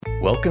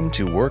Welcome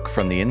to Work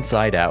from the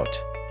Inside Out,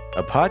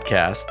 a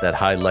podcast that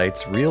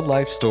highlights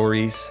real-life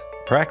stories,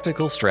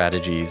 practical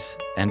strategies,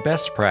 and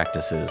best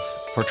practices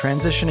for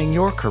transitioning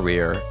your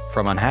career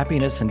from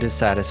unhappiness and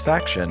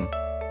dissatisfaction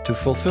to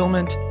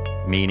fulfillment,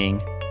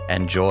 meaning,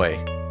 and joy.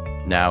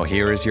 Now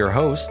here is your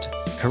host,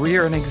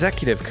 career and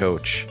executive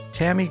coach,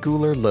 Tammy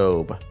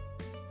Guler-Loeb.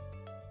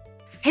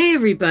 Hey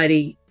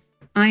everybody,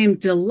 I am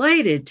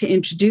delighted to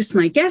introduce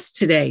my guest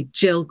today,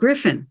 Jill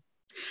Griffin.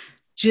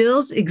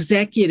 Jill's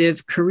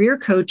executive career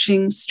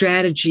coaching,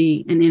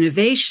 strategy, and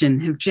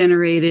innovation have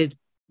generated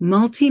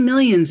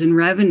multi-millions in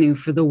revenue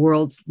for the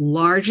world's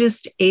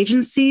largest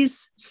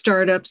agencies,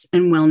 startups,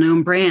 and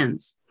well-known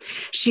brands.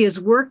 She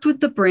has worked with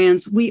the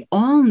brands we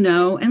all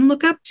know and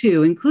look up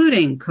to,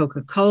 including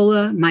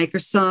Coca-Cola,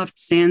 Microsoft,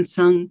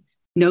 Samsung,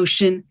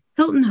 Notion,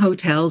 Hilton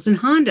Hotels, and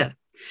Honda.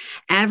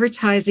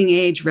 Advertising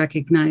Age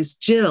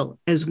recognized Jill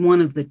as one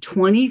of the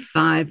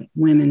 25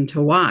 women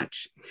to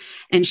watch,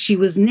 and she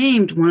was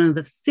named one of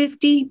the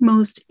 50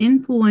 most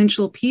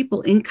influential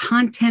people in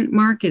content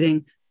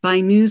marketing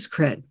by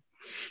NewsCred.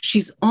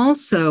 She's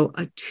also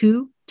a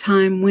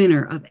two-time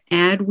winner of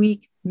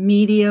Adweek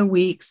Media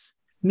Week's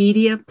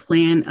Media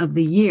Plan of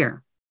the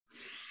Year.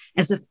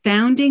 As a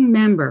founding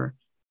member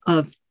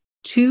of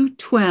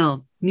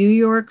 212 New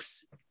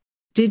York's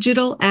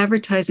Digital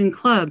Advertising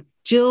Club,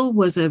 Jill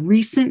was a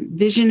recent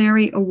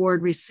Visionary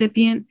Award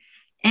recipient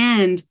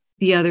and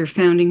the other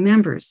founding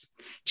members.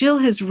 Jill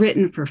has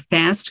written for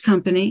Fast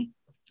Company,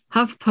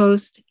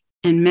 HuffPost,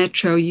 and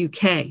Metro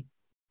UK.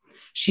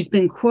 She's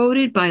been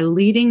quoted by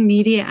leading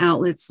media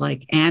outlets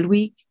like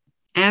Adweek,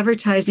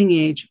 Advertising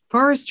Age,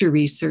 Forrester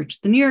Research,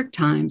 The New York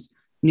Times,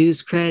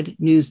 NewsCred,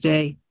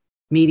 Newsday,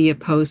 Media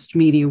Post,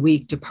 Media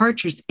Week,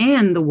 Departures,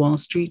 and The Wall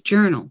Street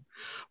Journal.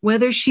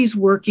 Whether she's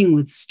working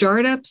with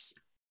startups,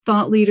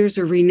 thought leaders,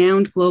 or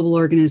renowned global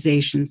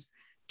organizations,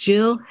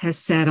 Jill has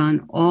sat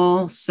on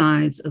all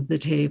sides of the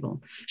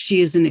table.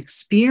 She is an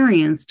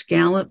experienced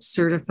Gallup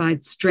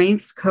certified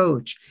strengths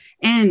coach,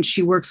 and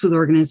she works with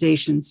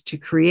organizations to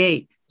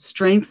create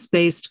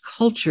strengths-based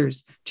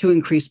cultures to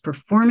increase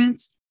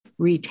performance,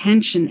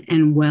 retention,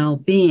 and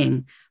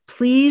well-being.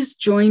 Please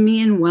join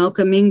me in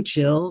welcoming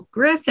Jill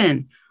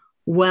Griffin.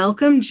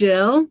 Welcome,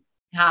 Jill.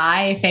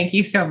 Hi, thank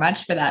you so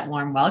much for that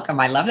warm welcome.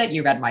 I love that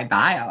you read my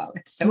bio.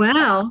 It's so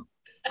well.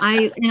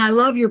 I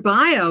love your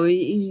bio.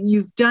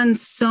 You've done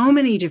so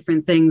many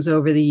different things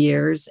over the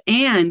years,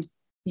 and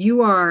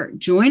you are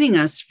joining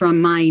us from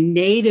my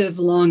native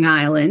Long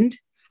Island.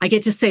 I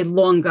get to say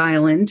Long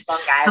Island.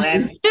 Long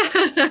Island.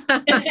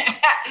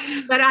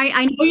 But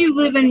I know you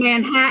live in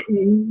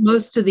Manhattan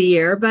most of the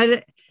year,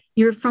 but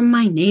you're from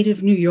my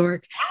native New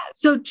York.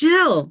 So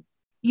Jill,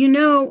 you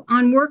know,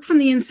 on Work from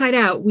the Inside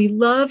Out, we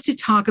love to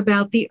talk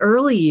about the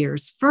early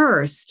years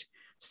first.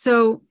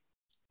 So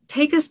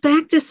take us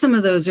back to some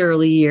of those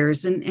early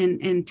years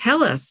and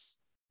tell us,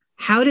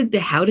 how did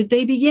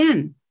they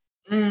begin?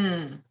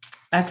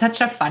 That's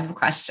such a fun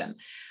question.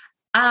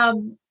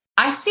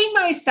 I see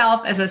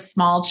myself as a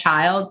small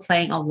child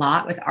playing a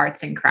lot with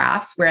arts and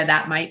crafts, where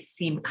that might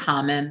seem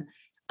common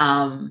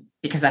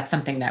because that's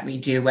something that we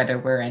do, whether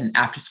we're in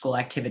after-school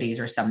activities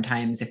or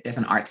sometimes if there's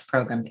an arts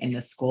program in the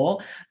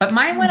school. But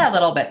mine went a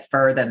little bit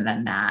further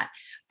than that,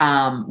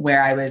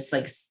 where I was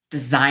like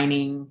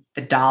designing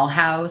the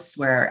dollhouse,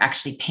 where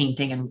actually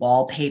painting and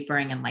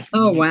wallpapering and like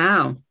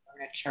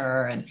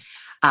furniture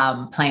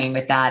and playing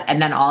with that,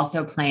 and then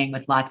also playing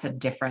with lots of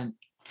different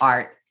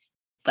art,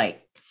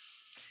 like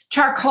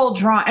charcoal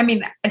drawing. I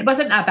mean, it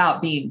wasn't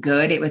about being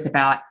good; it was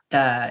about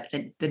the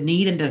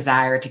need and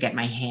desire to get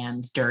my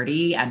hands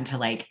dirty and to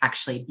like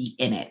actually be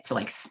in it. So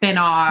like spin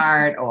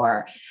art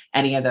or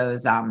any of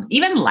those,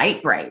 even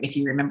Lightbright, if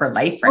you remember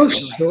Lightbright. Oh,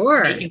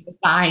 sure. Like making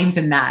designs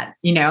and that,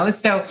 you know,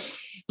 so.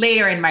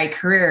 Later in my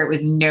career, it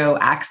was no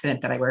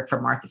accident that I worked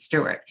for Martha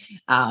Stewart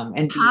and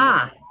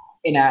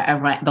in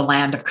the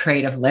land of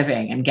creative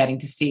living and getting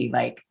to see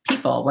like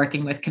people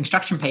working with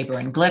construction paper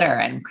and glitter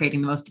and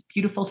creating the most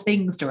beautiful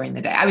things during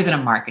the day. I was in a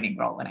marketing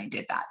role when I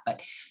did that,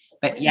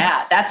 but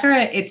yeah, that's where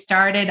it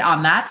started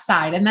on that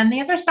side. And then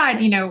the other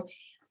side, you know,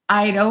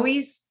 I'd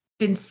always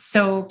been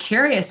so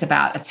curious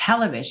about a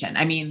television.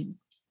 I mean,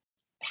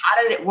 how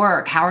did it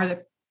work? How are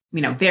the,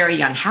 you know, very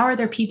young, how are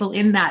there people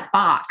in that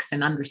box,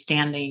 and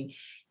understanding,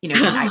 you know,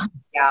 the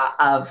idea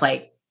of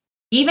like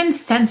even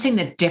sensing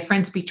the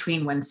difference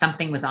between when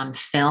something was on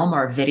film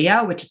or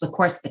video, which of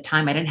course at the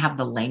time I didn't have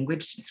the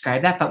language to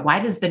describe that, but why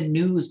does the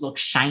news look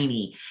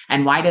shiny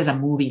and why does a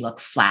movie look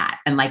flat,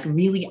 and like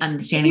really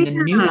understanding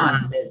the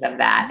nuances of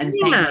that and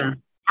saying, like,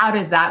 how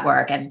does that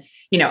work? And,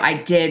 you know,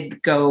 I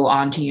did go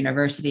on to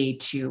university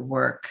to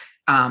work.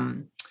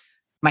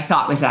 My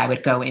thought was that I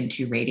would go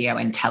into radio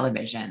and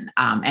television.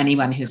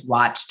 Anyone who's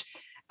watched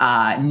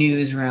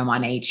Newsroom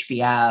on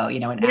HBO, you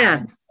know,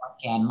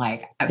 and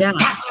like, that's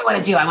what I want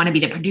to do. I want to be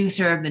the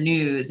producer of the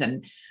news.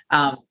 And,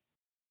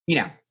 you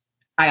know,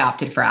 I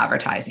opted for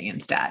advertising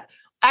instead.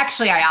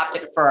 Actually, I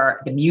opted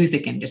for the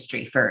music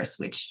industry first,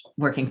 which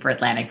working for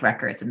Atlantic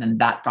Records. And then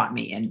that brought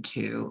me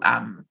into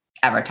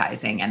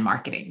advertising and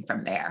marketing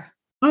from there.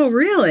 Oh,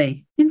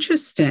 really?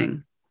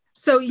 Interesting.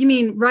 So you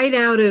mean right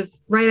out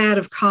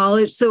of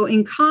college? So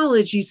in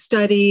college you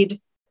studied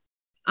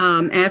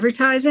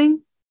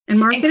advertising and In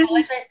marketing?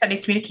 college, I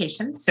studied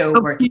communications. So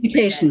Oh, working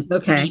communications. in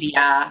Okay.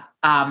 media,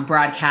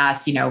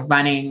 broadcast,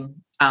 running,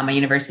 my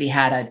university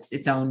had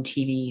its own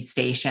TV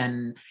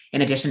station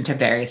in addition to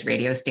various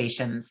radio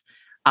stations.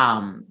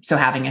 So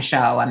having a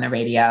show on the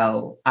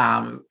radio,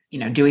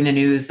 doing the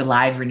news, the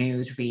live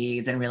news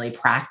reads, and really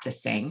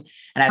practicing.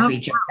 And as Oh. we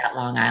joke, that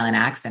Long Island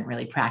accent,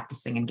 really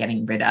practicing and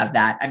getting rid of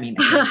that. I mean,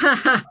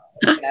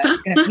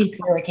 it's going to peak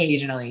through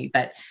occasionally,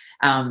 but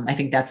I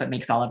think that's what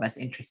makes all of us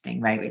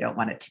interesting, right? We don't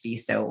want it to be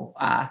so,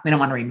 we don't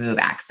want to remove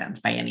accents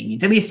by any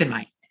means, at least in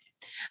my,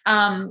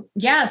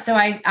 so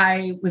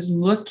I was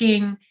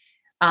looking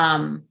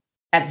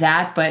at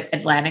that, but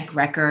Atlantic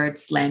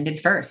Records landed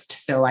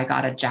first. So I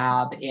got a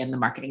job in the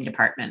marketing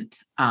department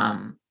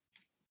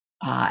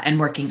and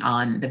working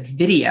on the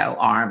video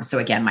arm. So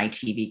again, my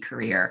TV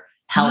career,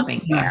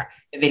 helping there,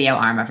 the video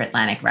arm of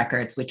Atlantic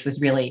Records, which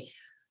was really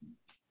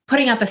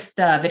putting out the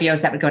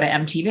videos that would go to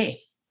MTV.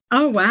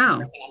 Oh, wow. On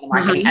the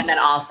marketing, and then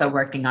also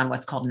working on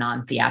what's called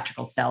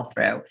non-theatrical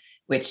sell-through,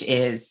 which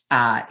is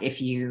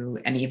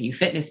any of you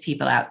fitness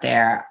people out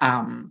there,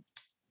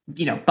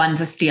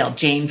 Buns of Steel,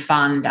 Jane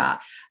Fonda,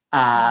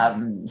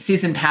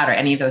 Susan Powter,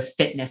 any of those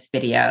fitness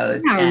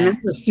videos. Yeah, I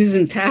remember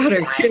Susan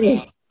Powter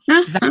too.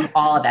 Designing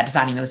all of that,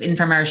 designing those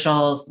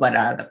infomercials, what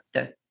are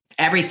the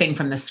everything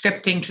from the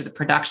scripting to the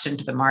production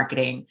to the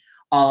marketing,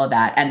 all of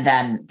that. And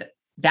then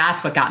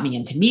that's what got me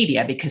into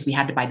media, because we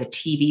had to buy the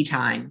TV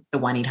time, the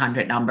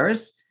 1-800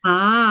 numbers,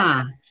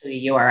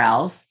 the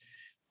URLs,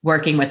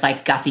 working with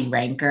like Guthy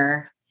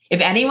Ranker.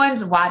 If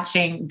anyone's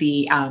watching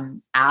the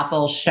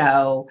Apple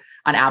show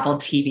on Apple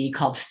TV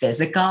called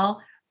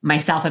Physical,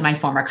 myself and my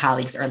former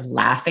colleagues are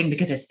laughing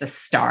because it's the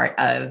start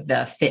of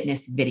the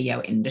fitness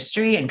video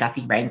industry, and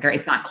Guthy Ranker.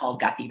 It's not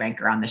called Guthy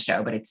Ranker on the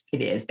show, but it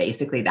is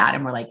basically that.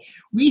 And we're like,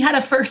 we had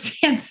a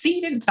firsthand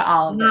seat into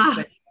all of this.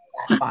 Which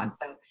is fun.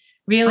 So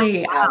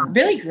really,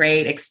 really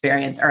great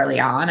experience early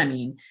on. I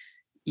mean,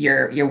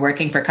 you're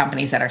working for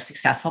companies that are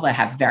successful that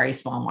have very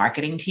small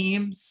marketing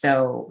teams.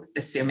 So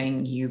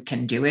assuming you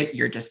can do it,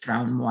 you're just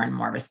thrown more and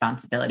more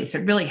responsibility. So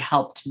it really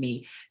helped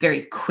me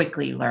very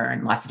quickly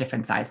learn lots of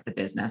different sides of the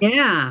business.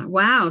 Yeah.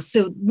 Wow.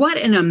 So what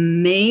an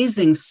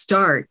amazing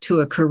start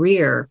to a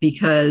career,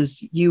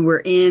 because you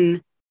were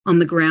on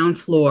the ground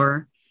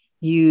floor.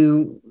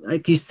 You,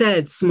 like you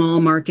said,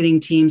 small marketing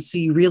teams. So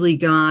you really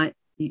talk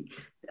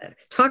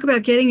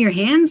about getting your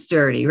hands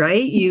dirty,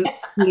 right?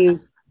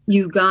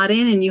 You got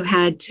in and you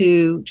had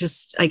to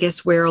just, I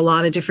guess, wear a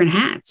lot of different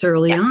hats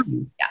early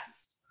on. Yes.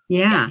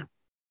 Yeah.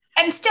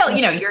 And still,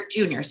 you're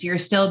junior, so you're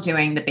still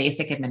doing the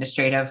basic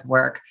administrative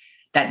work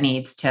that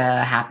needs to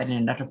happen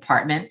in a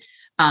department.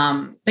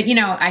 But,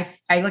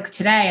 I look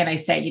today and I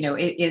say,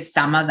 it is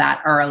some of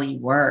that early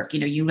work.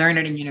 You learn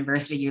it in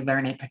university, you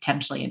learn it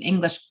potentially in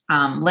English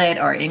lit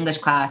or English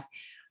class,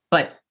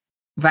 but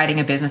writing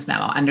a business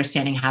memo,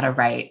 understanding how to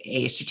write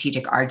a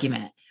strategic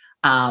argument.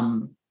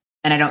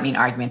 And I don't mean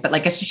argument, but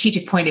like a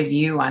strategic point of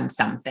view on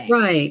something.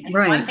 Right. It's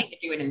one thing to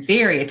do it in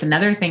theory. It's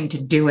another thing to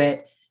do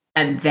it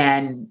and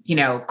then,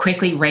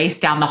 quickly race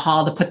down the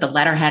hall to put the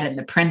letterhead in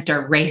the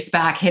printer, race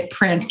back, hit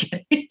print.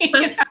 Right. We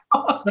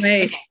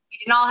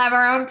didn't all have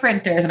our own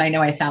printers. And I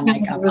know I sound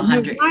like I'm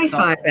 100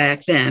 Wi-Fi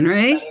back then,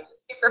 right? It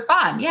was super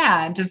fun.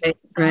 Yeah. And just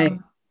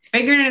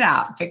figuring it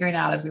out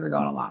as we were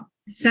going along.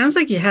 It sounds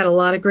like you had a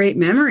lot of great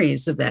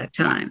memories of that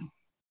time.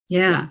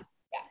 Yeah.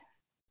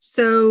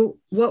 So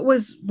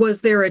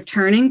was there a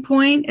turning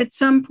point at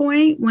some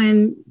point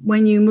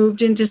when you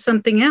moved into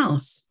something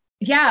else?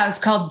 Yeah, it was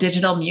called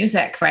digital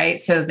music,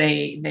 right? So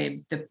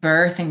the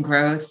birth and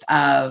growth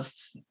of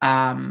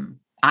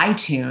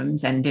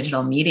iTunes and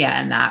digital media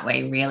in that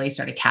way really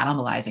started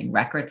cannibalizing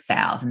record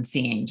sales, and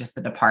seeing just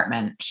the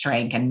department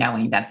shrink and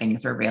knowing that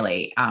things were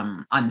really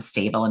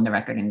unstable in the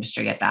record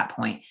industry at that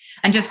point.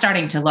 And just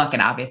starting to look,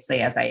 and obviously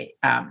as I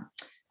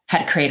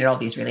had created all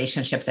these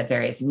relationships at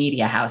various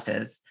media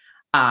houses,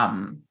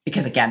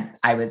 because again,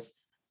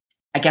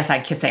 I guess I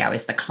could say I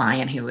was the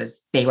client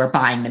they were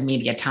buying the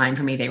media time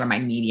for me. They were my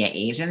media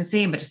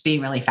agency, but just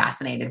being really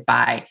fascinated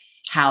by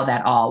how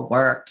that all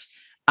worked.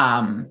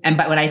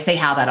 But when I say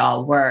how that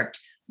all worked,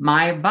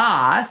 my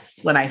boss,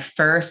 when I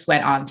first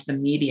went onto the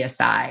media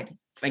side,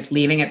 like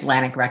leaving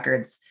Atlantic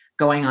Records,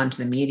 going onto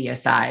the media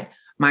side,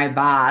 my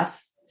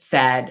boss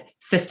said,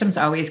 systems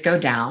always go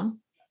down,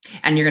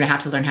 and you're going to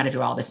have to learn how to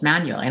do all this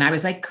manually. And I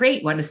was like,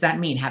 great. What does that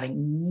mean?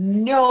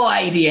 Having no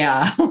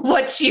idea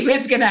what she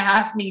was going to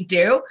have me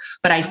do.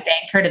 But I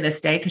thank her to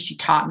this day, because she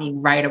taught me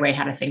right away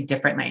how to think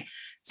differently.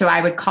 So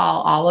I would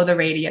call all of the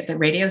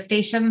radio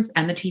stations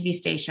and the TV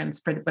stations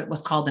for what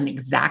was called the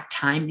exact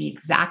time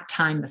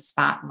the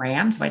spot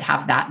ran. So I'd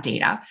have that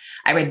data.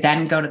 I would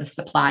then go to the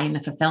supply and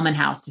the fulfillment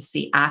house to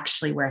see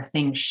actually where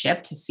things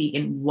shipped, to see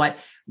in what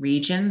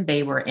region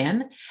they were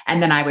in.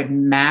 And then I would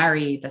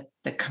marry the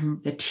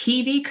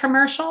TV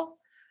commercial,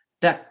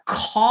 the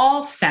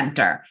call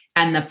center,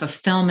 and the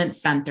fulfillment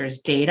center's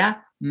data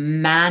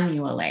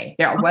manually.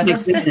 There was a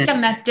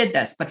system that did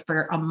this, but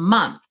for a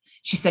month,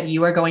 she said,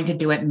 you are going to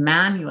do it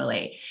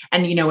manually.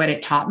 And you know what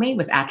it taught me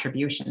was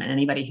attribution. And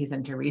anybody who's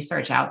into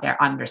research out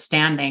there,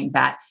 understanding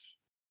that,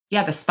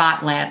 yeah, the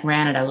spot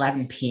ran at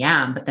 11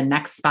 p.m., but the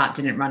next spot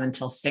didn't run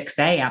until 6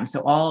 a.m.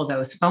 So all of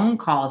those phone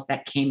calls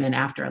that came in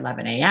after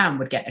 11 a.m.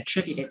 would get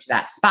attributed to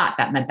that spot.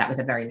 That meant that was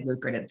a very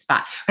lucrative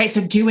spot, right?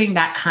 So doing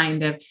that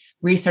kind of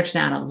research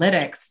and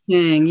analytics.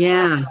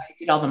 Yeah. I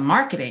did all the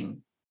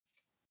marketing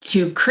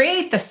to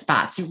create the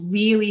spots,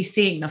 really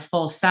seeing the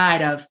full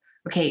side of,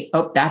 okay,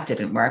 oh, that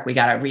didn't work. We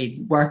got to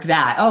rework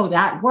that. Oh,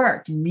 that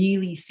worked.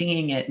 Really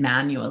seeing it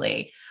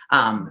manually.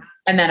 And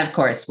then, of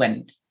course,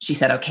 when she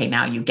said, okay,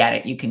 now you get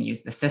it, you can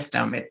use the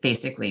system, it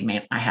basically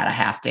meant I had a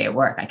half day of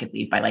work. I could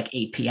leave by like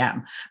 8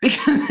 p.m.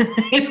 because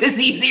it was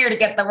easier to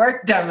get the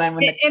work done. Than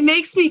when it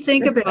makes me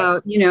think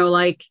about,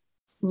 like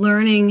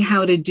learning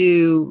how to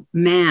do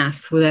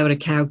math without a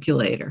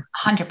calculator.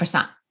 100%.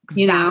 Exactly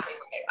what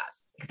it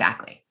was.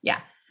 Exactly. Yeah.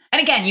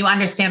 And again, you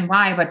understand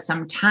why, but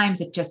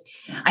sometimes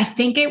I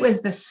think it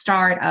was the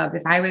start of,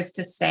 if I was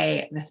to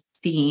say the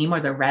theme or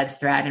the red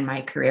thread in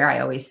my career, I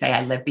always say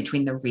I live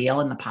between the real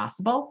and the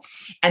possible.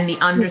 And the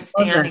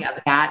understanding of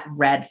that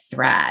red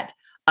thread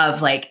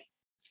of like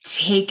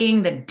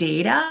taking the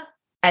data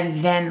and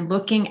then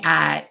looking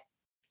at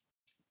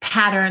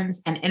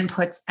patterns and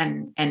inputs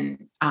and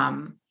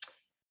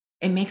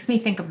it makes me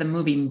think of the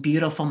movie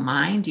Beautiful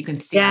Mind. You can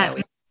see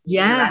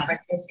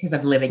references because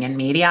of living in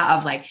media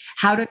of like,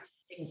 how do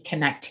things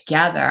connect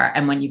together?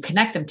 And when you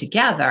connect them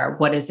together,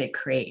 what does it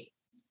create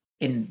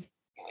in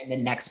the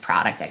next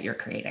product that you're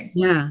creating?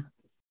 Yeah.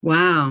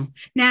 Wow.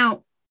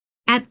 Now,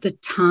 at the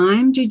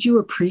time, did you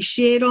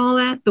appreciate all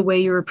that the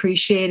way you're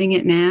appreciating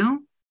it now?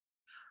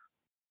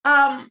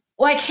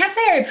 Well, I can't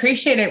say I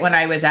appreciate it when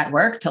I was at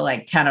work till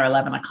like 10 or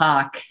 11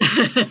 o'clock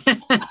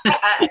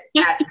at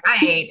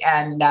night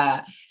and,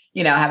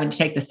 having to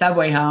take the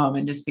subway home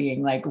and just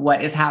being like,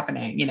 what is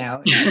happening?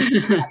 I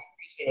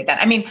appreciate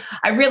that. I mean,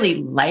 I really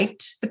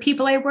liked the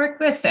people I worked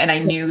with, and I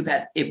knew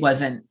that they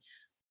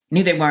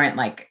weren't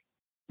like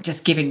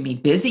just giving me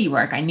busy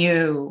work.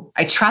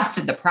 I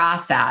trusted the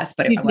process,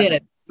 but I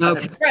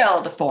wasn't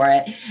thrilled for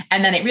it.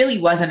 And then it really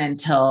wasn't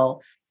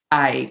until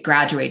I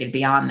graduated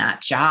beyond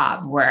that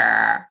job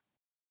where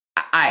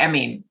I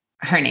mean,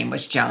 her name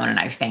was Joan, and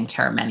I've thanked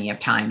her many of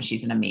times.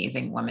 She's an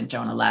amazing woman,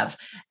 Jonah Lev.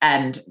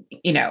 And,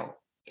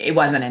 it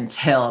wasn't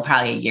until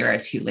probably a year or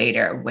two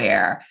later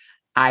where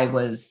I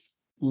was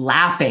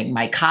lapping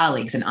my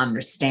colleagues and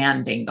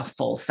understanding the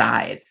full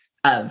size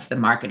of the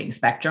marketing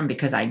spectrum,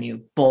 because I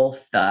knew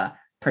both the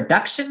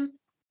production,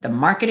 the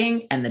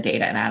marketing, and the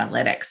data and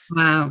analytics.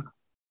 Wow.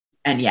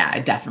 And yeah,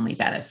 it definitely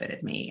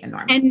benefited me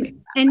enormously.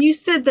 And you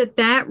said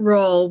that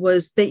role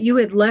was that you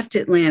had left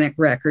Atlantic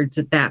Records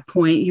at that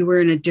point. You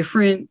were in a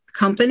different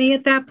company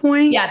at that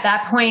point? Yeah, at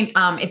that point,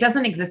 it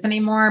doesn't exist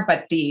anymore,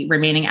 but the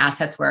remaining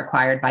assets were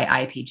acquired by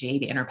IPG,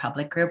 the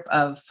Interpublic Group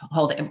of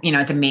holding,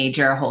 it's a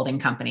major holding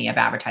company of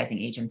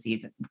advertising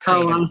agencies,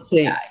 I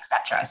see. Et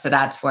cetera. So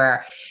that's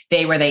where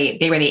they were the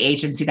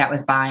agency that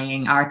was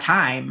buying our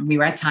time. We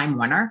were at Time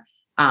Warner,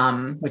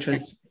 which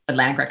was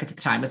Atlantic Records at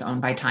the time was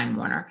owned by Time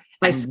Warner.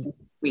 And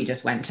we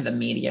just went to the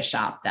media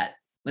shop that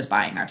was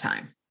buying our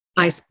time.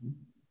 I see.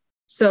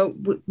 So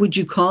would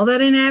you call that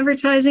an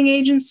advertising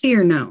agency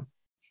or no?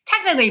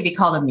 Technically, it'd be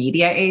called a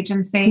media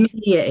agency.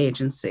 Media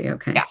agency.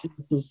 Okay. Yeah. So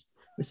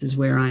this is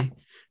where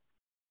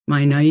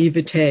my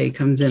naivete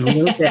comes in a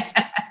little bit.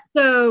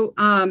 So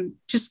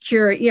just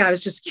curious. Yeah, I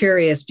was just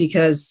curious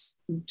because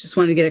just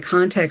wanted to get a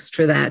context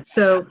for that.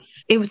 So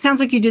it sounds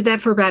like you did that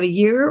for about a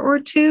year or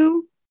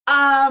two.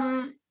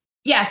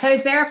 Yeah, so I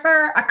was there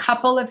for a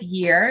couple of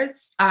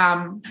years.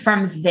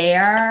 From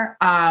there,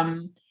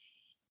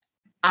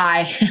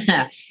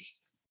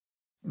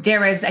 there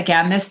was,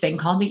 again, this thing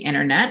called the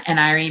internet. And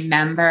I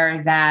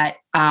remember that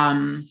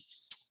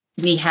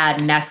we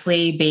had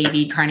Nestle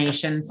baby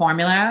carnation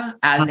formula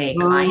as a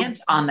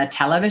client on the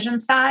television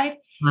side.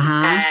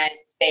 And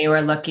they were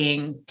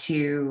looking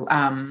to,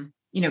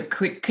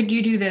 could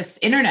you do this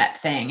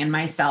internet thing? And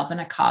myself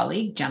and a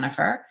colleague,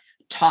 Jennifer,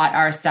 taught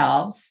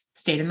ourselves,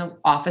 stayed in the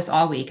office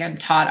all weekend,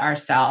 taught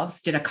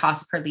ourselves, did a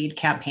cost per lead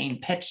campaign,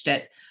 pitched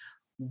it,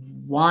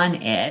 won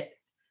it.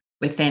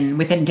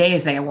 Within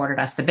days, they awarded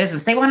us the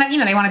business. They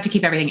wanted to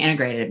keep everything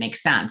integrated. It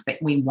makes sense that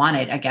we won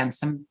it against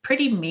some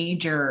pretty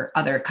major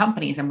other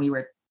companies. And we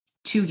were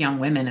two young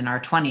women in our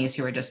 20s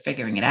who were just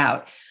figuring it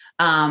out.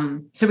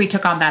 So we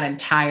took on that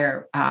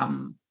entire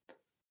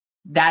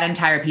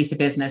piece of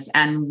business.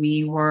 And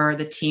we were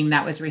the team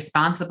that was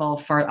responsible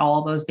for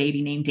all those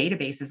baby name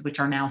databases, which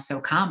are now so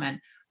common.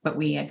 But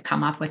we had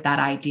come up with that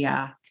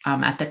idea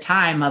at the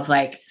time of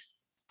like,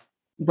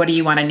 what do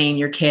you want to name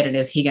your kid? And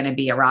is he going to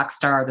be a rock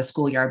star or the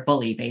schoolyard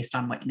bully based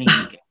on what name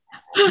you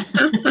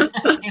give?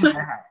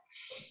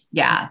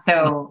 Yeah.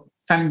 So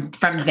from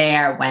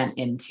there went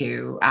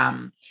into,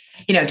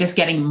 just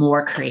getting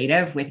more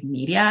creative with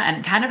media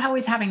and kind of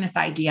always having this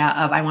idea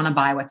of, I want to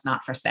buy what's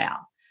not for sale.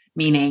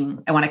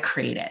 meaning I want to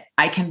create it.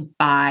 I can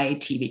buy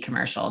TV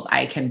commercials.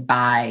 I can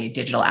buy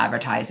digital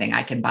advertising.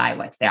 I can buy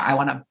what's there. I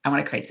want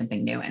to create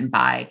something new and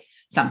buy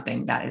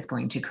something that is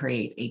going to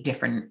create a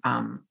different,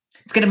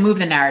 it's going to move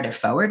the narrative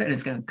forward, and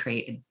it's going to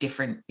create a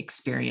different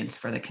experience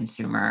for the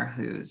consumer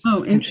who's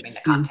consuming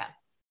the content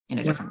in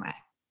a different way.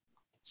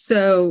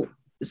 So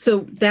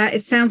that,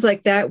 it sounds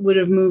like that would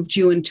have moved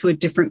you into a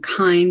different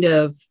kind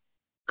of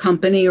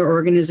company or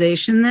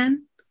organization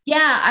then?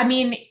 Yeah. I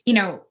mean,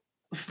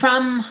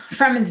 from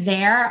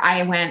there,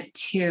 I went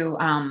to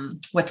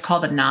what's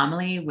called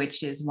Anomaly,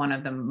 which is one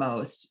of the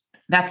most,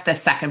 that's the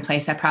second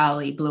place that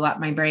probably blew up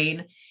my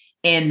brain,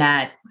 in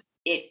that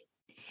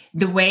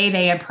the way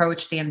they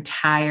approached the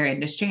entire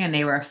industry, and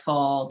they were a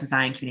full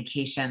design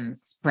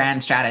communications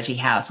brand strategy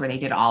house where they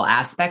did all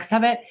aspects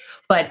of it.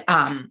 But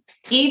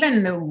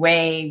even the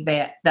way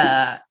that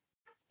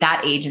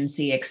that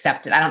agency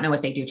accepted, I don't know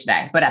what they do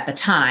today, but at the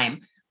time,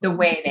 the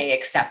way they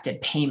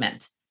accepted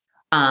payment,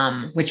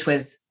 which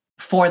was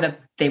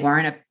they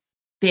weren't a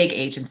big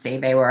agency.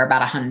 They were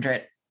about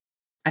 100.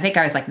 I think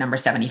I was like number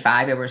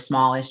 75. They were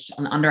smallish,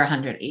 under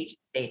 100 agency.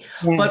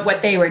 Yeah. But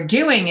what they were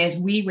doing is,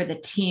 we were the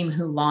team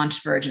who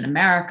launched Virgin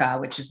America,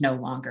 which is no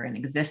longer in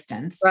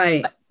existence.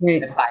 Right.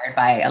 It was acquired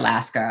by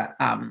Alaska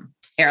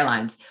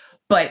Airlines.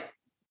 But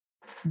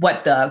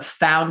what the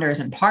founders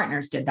and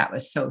partners did that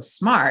was so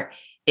smart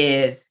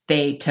is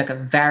they took a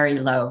very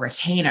low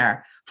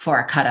retainer for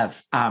a cut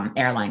of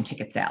airline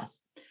ticket sales.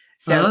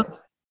 So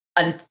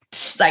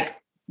like,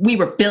 we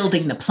were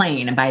building the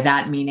plane. And by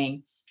that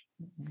meaning,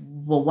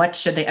 well, what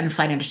should the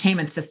in-flight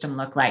entertainment system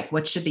look like?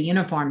 What should the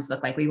uniforms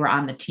look like? We were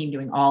on the team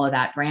doing all of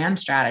that brand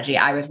strategy.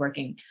 I was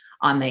working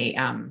on the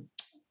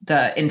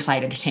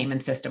in-flight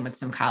entertainment system with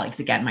some colleagues,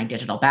 again, my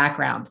digital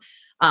background.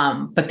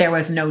 But there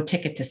was no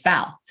ticket to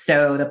sell.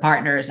 So the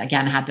partners,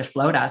 again, had to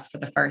float us for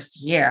the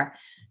first year.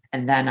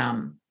 And then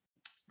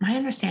my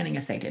understanding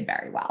is they did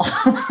very well.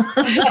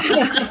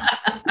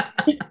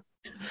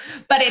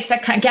 But it's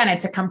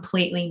a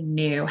completely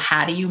new,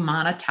 how do you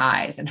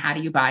monetize and how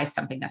do you buy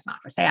something that's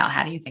not for sale?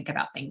 How do you think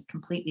about things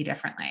completely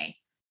differently?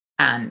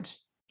 And,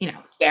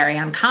 it's very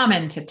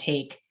uncommon to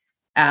take,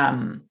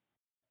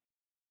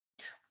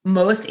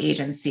 most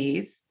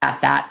agencies at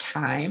that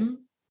time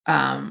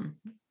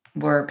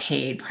were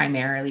paid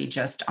primarily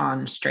just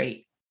on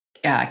straight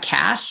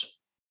cash,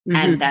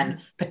 and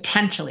then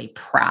potentially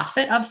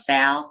profit of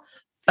sale,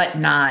 but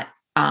not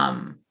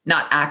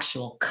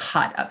actual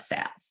cut of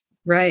sales.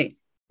 Right.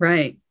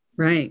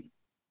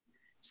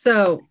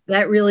 So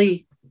that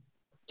really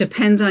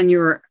depends on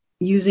your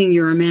using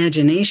your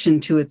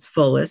imagination to its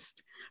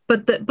fullest,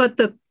 but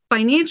the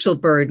financial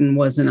burden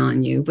wasn't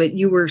on you, but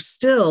you were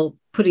still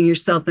putting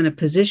yourself in a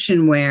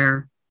position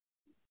where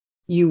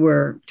you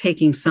were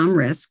taking some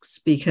risks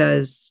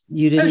because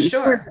you didn't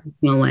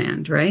know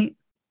land, right?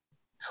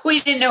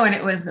 We didn't know when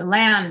it was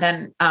land.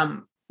 Then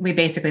we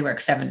basically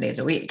worked 7 days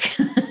a week.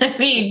 I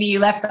mean, you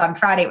left on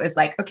Friday. It was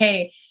like,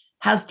 okay,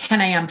 how's 10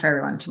 a.m. for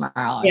everyone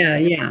tomorrow?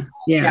 Yeah.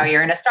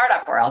 You're in a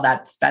startup world.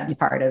 That's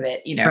part of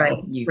it.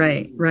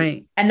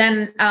 Right. And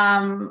then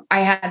I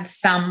had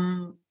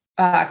some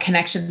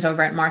connections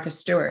over at Martha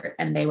Stewart,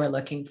 and they were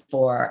looking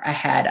for a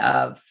head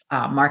of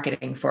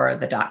marketing for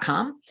the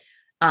 .com,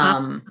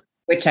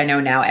 which I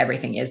know now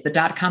everything is the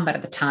 .com, but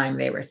at the time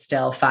they were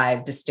still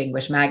 5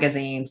 distinguished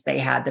magazines. They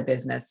had the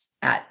business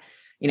at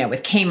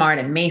with Kmart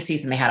and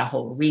Macy's, and they had a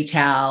whole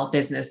retail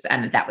business,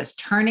 and that was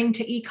turning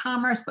to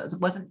e-commerce, but it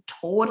wasn't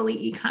totally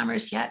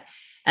e-commerce yet.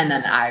 And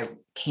then I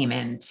came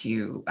in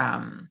to,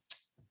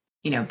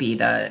 be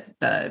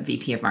the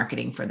VP of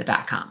marketing for the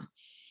 .com,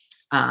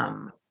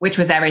 which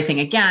was everything,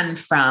 again,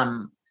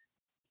 from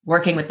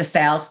working with the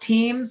sales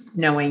teams,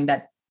 knowing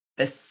that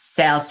the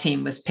sales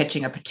team was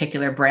pitching a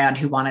particular brand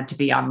who wanted to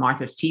be on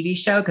Martha's TV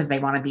show because they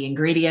wanted the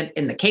ingredient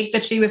in the cake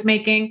that she was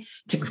making,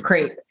 to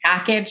create the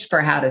package for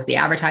how does the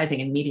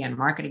advertising and media and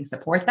marketing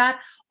support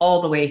that,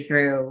 all the way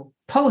through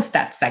post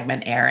that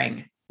segment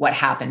airing, what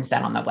happens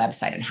then on the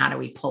website and how do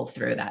we pull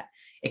through that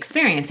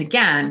experience.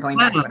 Again, going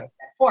back to what I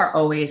said before,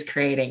 always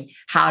creating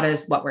how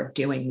does what we're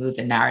doing move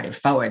the narrative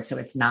forward. So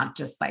it's not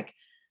just like,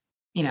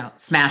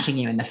 smashing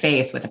you in the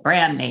face with a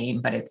brand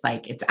name, but it's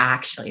like, it's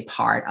actually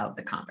part of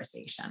the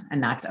conversation.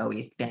 And that's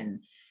always been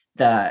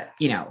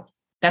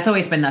that's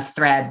always been the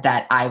thread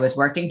that I was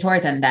working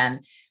towards. And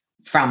then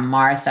from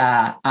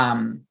Martha,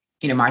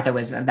 Martha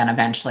was then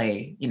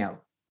eventually,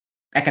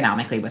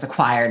 economically was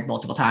acquired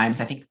multiple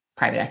times. I think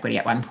private equity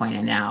at one point,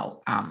 and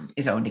now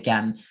is owned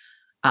again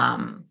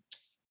by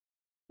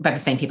the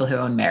same people who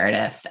own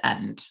Meredith,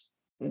 and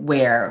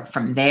where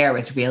from there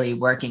was really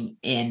working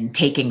in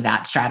taking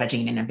that strategy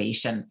and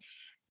innovation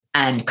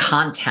and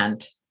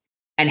content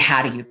and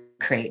how do you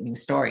create new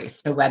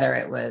stories. So whether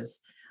it was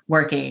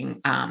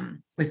working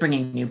with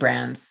bringing new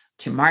brands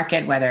to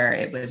market, whether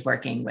it was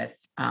working with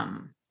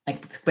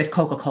like with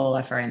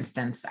Coca-Cola, for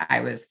instance,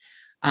 I was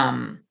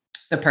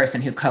the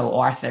person who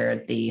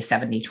co-authored the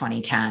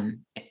 70-20-10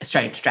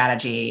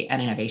 strategy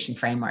and innovation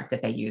framework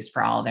that they use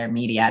for all their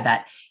media,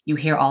 that you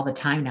hear all the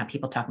time now,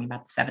 people talking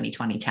about the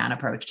 70-20-10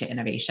 approach to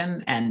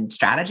innovation and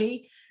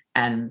strategy.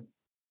 And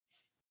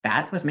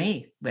that was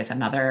me with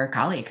another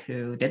colleague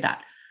who did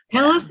that.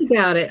 Tell us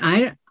about it.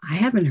 I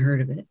haven't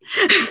heard of it.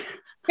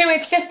 So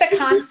it's just the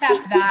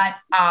concept that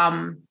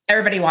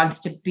everybody wants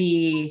to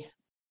be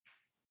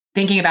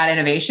thinking about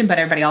innovation, but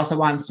everybody also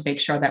wants to make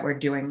sure that we're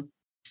doing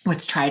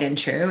what's tried and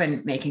true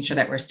and making sure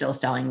that we're still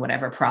selling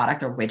whatever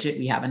product or widget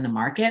we have in the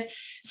market.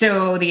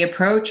 So the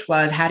approach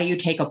was, how do you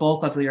take a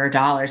bulk of your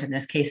dollars, in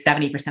this case,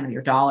 70% of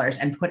your dollars,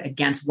 and put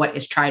against what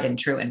is tried and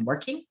true and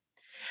working?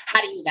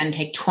 How do you then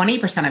take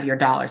 20% of your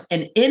dollars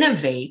and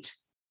innovate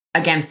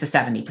against the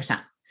 70%?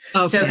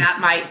 Okay. So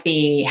that might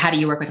be, how do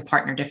you work with a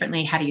partner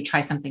differently? How do you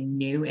try something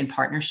new in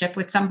partnership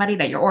with somebody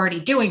that you're already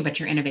doing, but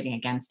you're innovating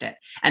against it?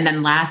 And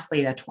then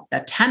lastly, the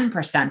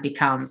 10%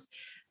 becomes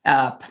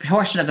a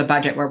portion of the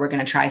budget where we're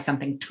going to try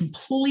something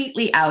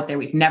completely out there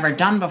we've never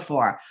done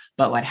before.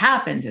 But what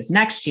happens is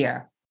next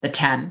year, the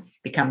 10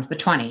 becomes the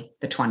 20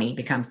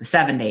 becomes the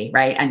 70,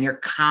 right? And you're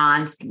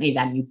constantly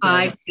then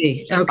I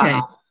see. Okay.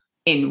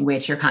 In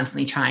which you're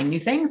constantly trying new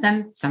things,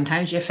 and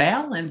sometimes you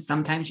fail and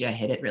sometimes you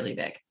hit it really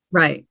big.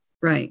 Right.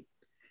 Right.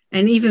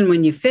 And even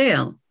when you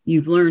fail,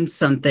 you've learned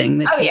something.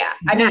 That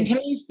I mean, to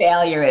me,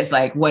 failure is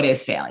like, what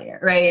is failure,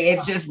 right?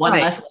 It's just one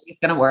less way it's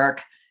going to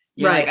work.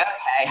 You're like,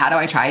 okay, how do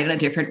I try it in a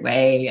different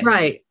way? And,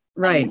 right.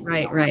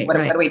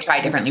 What do we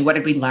try differently? What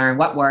did we learn?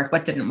 What worked?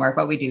 What didn't work?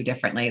 What we do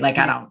differently? Like,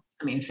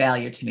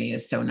 failure to me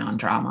is so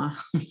non-drama.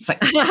 It's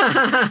like,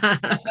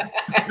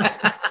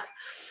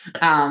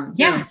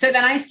 So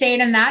then I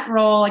stayed in that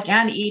role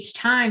again, each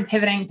time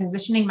pivoting,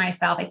 positioning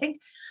myself. I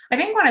think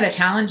one of the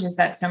challenges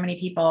that so many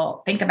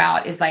people think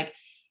about is like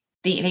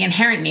the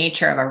inherent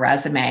nature of a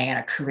resume and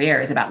a career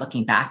is about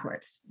looking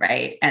backwards,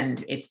 right?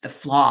 And it's the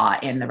flaw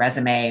in the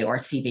resume or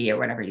CV or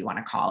whatever you want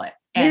to call it.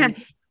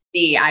 And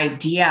the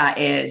idea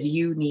is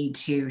you need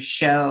to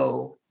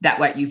show that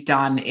what you've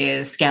done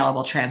is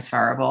scalable,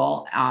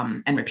 transferable,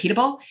 and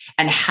repeatable.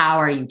 And how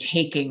are you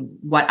taking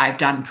what I've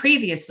done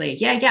previously?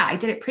 Yeah, I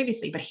did it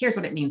previously, but here's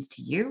what it means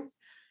to you.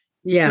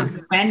 Yeah.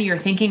 So when you're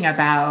thinking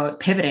about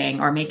pivoting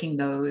or making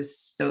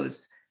those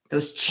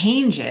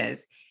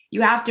changes,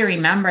 you have to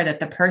remember that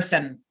the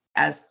person,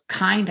 as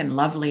kind and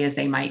lovely as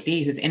they might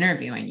be, who's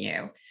interviewing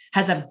you,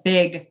 has a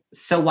big,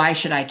 so why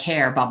should I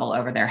care bubble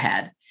over their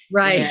head.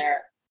 Right.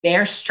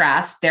 They're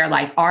stressed. They're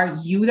like, are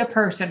you the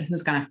person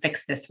who's going to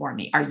fix this for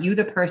me? Are you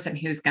the person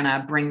who's going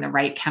to bring the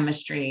right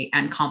chemistry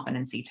and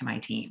competency to my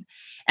team?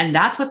 And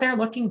that's what they're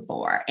looking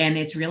for. And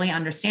it's really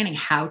understanding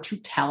how to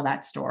tell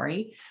that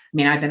story. I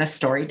mean, I've been a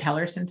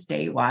storyteller since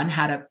day one,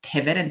 how to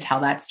pivot and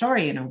tell that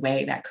story in a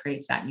way that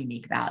creates that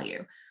unique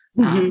value.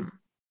 Mm-hmm.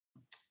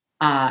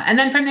 And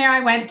then from there, I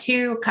went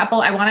to a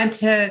couple, I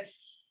felt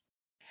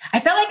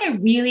like I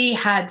really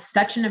had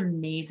such an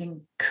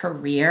amazing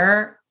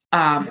career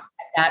at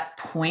that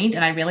point.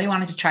 And I really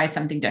wanted to try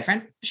something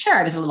different. Sure,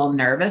 I was a little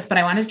nervous, but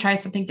I wanted to try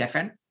something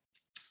different.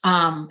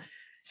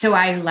 So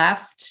I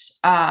left,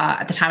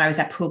 at the time I was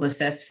at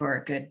Publicis for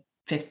a good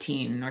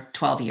 15 or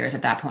 12 years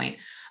at that point.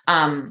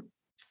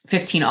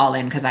 15 all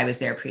in, because I was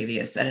there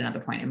previous at another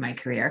point in my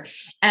career.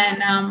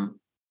 And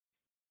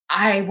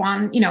I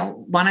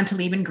wanted to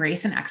leave in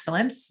grace and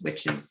excellence,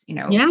 which is,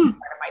 part of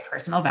my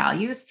personal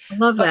values. I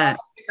love that.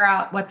 Figure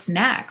out what's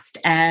next.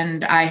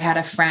 And I had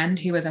a friend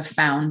who was a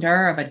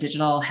founder of a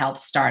digital health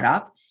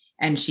startup,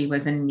 and she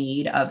was in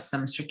need of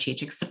some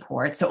strategic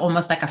support. So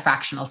almost like a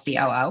fractional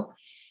COO.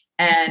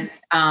 And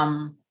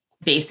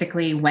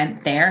basically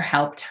went there,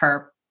 helped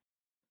her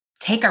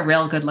take a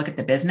real good look at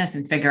the business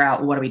and figure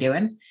out, what are we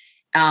doing?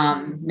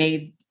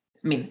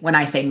 When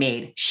I say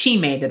made, she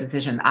made the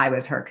decision. I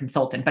was her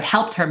consultant, but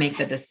helped her make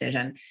the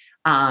decision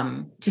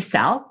to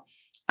sell.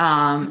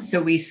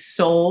 So we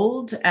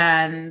sold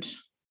and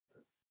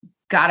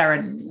got her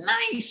a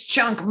nice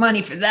chunk of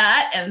money for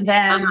that, and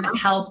then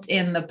helped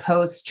in the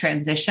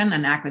post-transition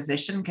and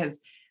acquisition, because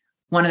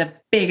one of the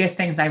biggest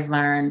things I've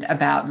learned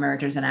about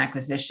mergers and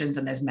acquisitions,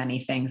 and there's many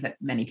things that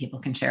many people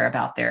can share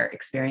about their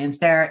experience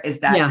there,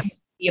 is that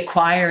the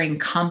acquiring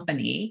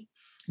company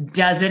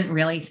doesn't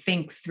really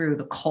think through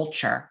the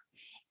culture.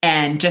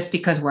 And just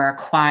because we're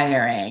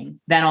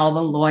acquiring, then all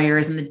the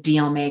lawyers and the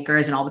deal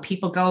makers and all the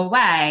people go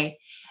away.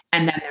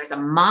 And then there's a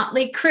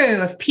motley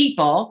crew of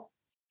people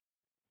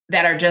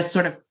that are just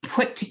sort of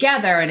put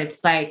together. And it's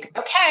like,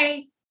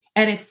 okay.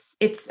 And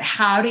it's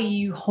how do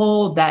you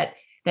hold that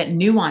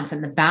nuance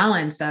and the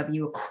balance of,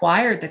 you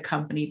acquired the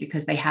company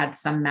because they had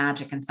some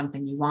magic and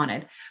something you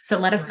wanted. So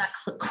let us not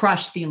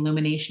crush the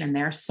illumination in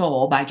their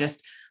soul by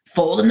just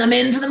folding them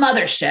into the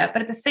mothership.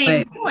 But at the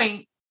same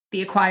point,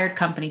 the acquired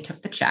company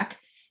took the check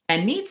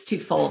and needs to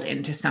fold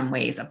into some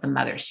ways of the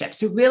mothership.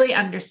 So really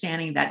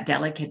understanding that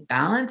delicate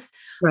balance.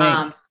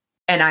 Right.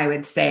 And I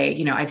would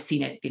say, I've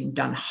seen it being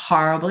done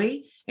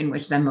horribly, in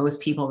which then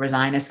most people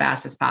resign as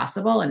fast as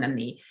possible. And then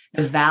the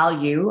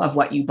value of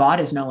what you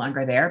bought is no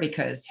longer there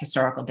because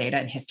historical data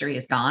and history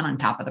is gone on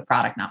top of the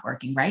product not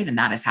working right. And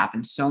that has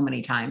happened so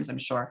many times. I'm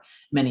sure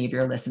many of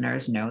your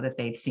listeners know that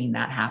they've seen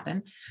that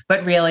happen,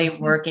 but really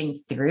working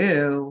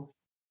through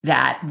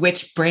that,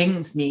 which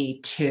brings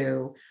me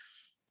to,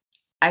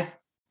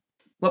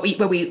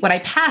 what I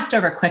passed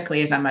over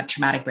quickly is I'm a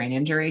traumatic brain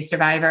injury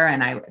survivor.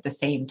 And I, at the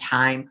same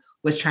time,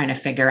 was trying to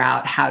figure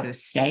out how to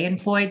stay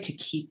employed, to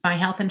keep my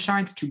health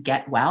insurance, to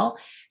get well.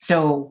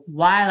 So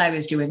while I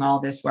was doing all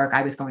this work,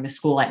 I was going to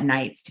school at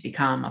nights to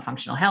become a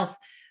functional health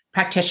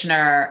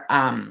practitioner,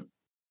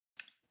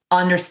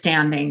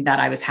 understanding that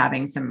I was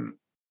having some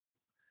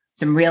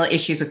real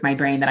issues with my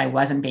brain that I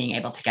wasn't being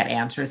able to get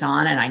answers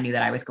on. And I knew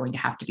that I was going to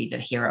have to be the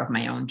hero of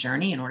my own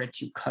journey in order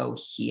to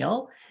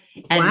co-heal.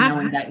 And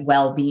knowing that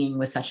well-being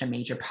was such a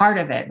major part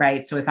of it,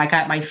 right? So if I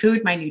got my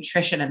food, my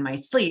nutrition, and my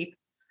sleep,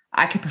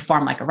 I could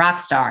perform like a rock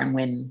star and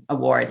win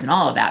awards and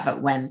all of that.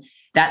 But when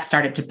that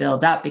started to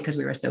build up because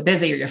we were so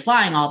busy or you're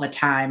flying all the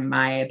time,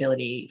 my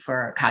ability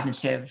for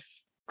cognitive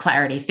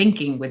clarity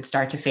thinking would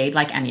start to fade,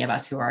 like any of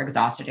us who are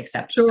exhausted,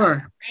 except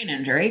brain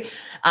injury.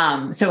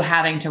 So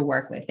having to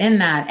work within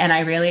that. And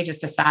I really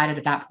just decided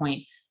at that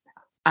point,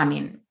 I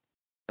mean,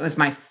 it was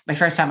my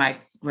first time I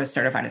was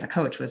certified as a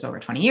coach was over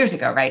 20 years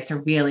ago, right?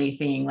 So really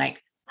thinking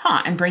like,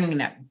 and bringing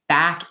that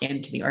back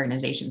into the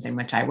organizations in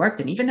which I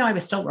worked. And even though I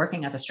was still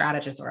working as a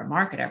strategist or a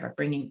marketer, but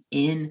bringing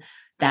in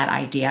that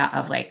idea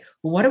of like,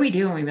 well, what do we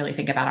do when we really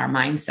think about our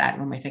mindset,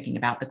 when we're thinking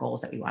about the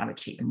goals that we want to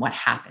achieve and what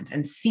happens,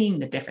 and seeing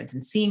the difference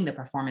and seeing the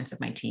performance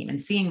of my team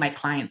and seeing my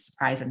clients'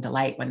 surprise and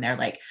delight when they're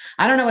like,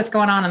 I don't know what's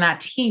going on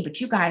that team,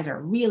 but you guys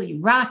are really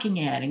rocking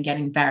it, and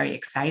getting very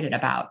excited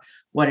about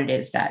what it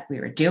is that we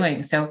were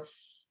doing. So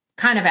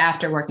kind of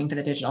after working for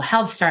the digital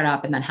health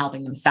startup and then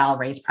helping them sell,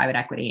 raise private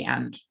equity,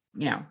 and,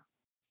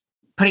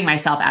 putting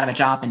myself out of a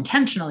job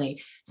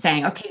intentionally,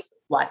 saying, okay,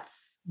 so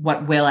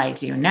what will I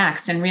do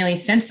next? And really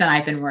since then,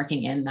 I've been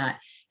working in that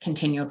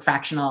continued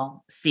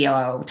fractional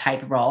COO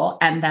type role,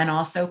 and then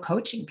also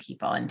coaching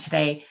people. And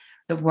today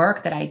the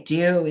work that I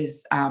do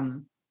is,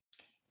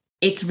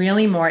 it's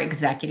really more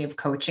executive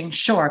coaching.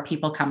 Sure,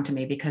 people come to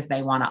me because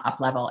they want to up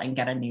level and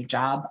get a new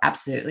job.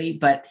 Absolutely.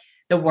 But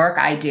the work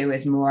I do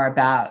is more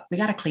about, we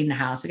got to clean the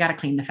house. We got to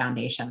clean the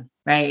foundation,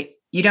 right?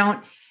 You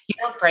don't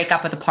break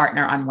up with a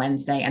partner on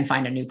Wednesday and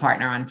find a new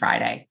partner on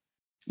Friday.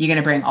 You're going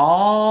to bring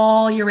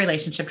all your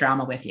relationship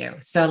drama with you.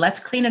 So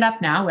let's clean it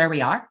up now where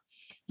we are.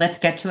 Let's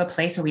get to a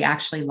place where we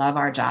actually love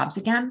our jobs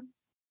again,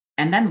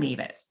 and then leave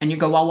it. And you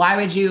go, well, why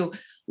would you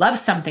love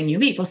something you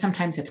leave? Well,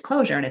 sometimes it's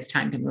closure and it's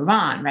time to move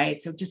on,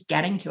 right? So just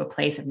getting to a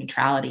place of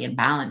neutrality and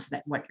balance, so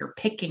that what you're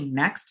picking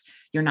next,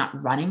 you're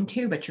not running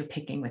to, but you're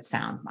picking with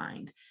sound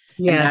mind.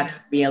 Yes. And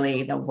that's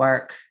really the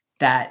work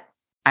that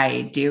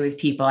I do with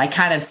people. I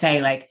kind of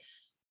say, like,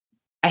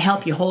 I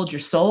help you hold your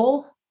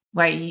soul,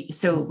 right?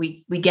 So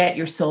we get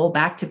your soul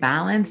back to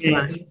balance so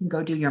that you can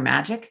go do your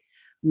magic.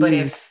 But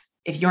if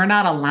you're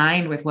not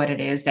aligned with what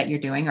it is that you're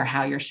doing or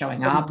how you're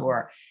showing up,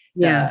 or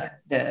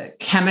the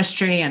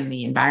chemistry and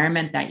the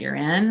environment that you're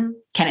in,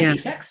 can it be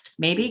fixed?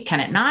 Maybe.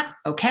 Can it not?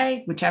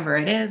 Okay. Whichever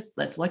it is,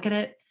 let's look at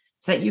it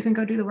so that you can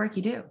go do the work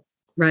you do.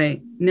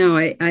 Right. No,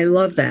 I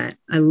love that.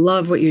 I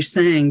love what you're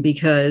saying,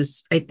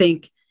 because I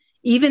think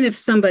even if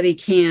somebody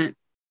can't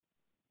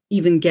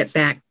even get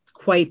back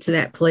quite to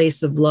that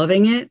place of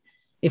loving it,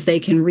 if they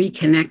can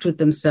reconnect with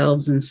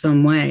themselves in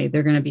some way,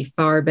 they're going to be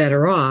far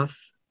better off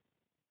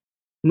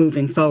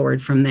moving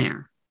forward from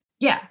there.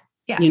 Yeah.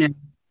 Yeah.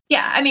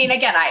 Yeah. I mean,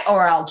 again,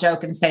 I'll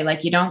joke and say,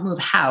 like, you don't move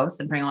house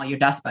and bring all your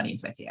dust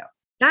bunnies with you.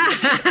 You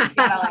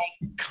gotta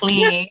like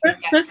clean,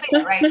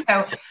 right?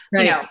 So,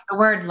 the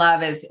word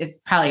love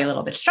is probably a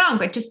little bit strong,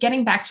 but just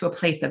getting back to a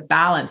place of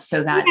balance,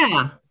 so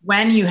that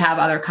when you have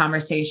other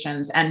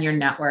conversations and you're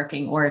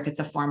networking, or if it's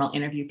a formal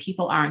interview,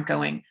 people aren't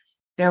going,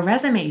 their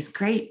resume is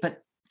great,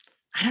 but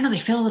I don't know, they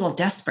feel a little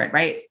desperate,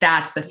 right?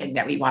 That's the thing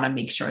that we want to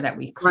make sure that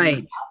we've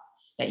cleaned up,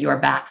 that you're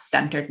back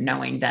centered,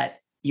 knowing that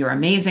you're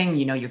amazing,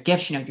 your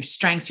gifts, your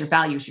strengths, your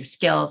values, your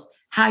skills,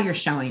 how you're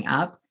showing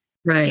up,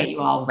 get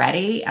you all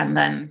ready, and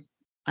then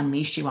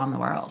unleash you on the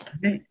world.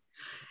 Right.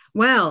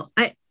 Well,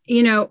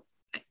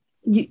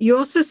 you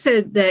also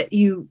said that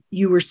you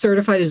were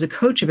certified as a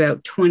coach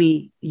about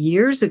 20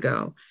 years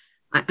ago.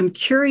 I'm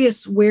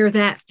curious where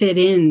that fit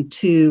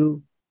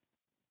into,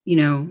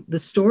 the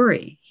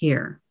story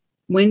here.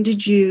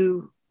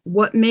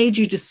 What made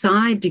you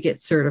decide to get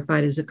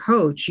certified as a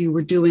coach? You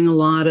were doing a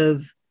lot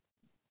of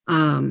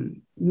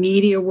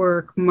media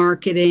work,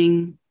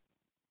 marketing.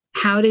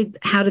 How did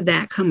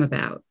that come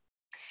about?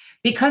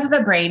 Because of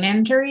the brain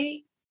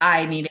injury,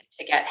 I needed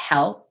to get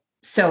help.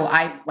 So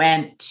I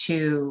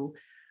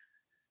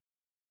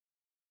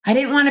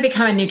didn't want to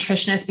become a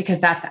nutritionist, because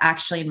that's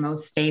actually in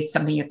most states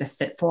something you have to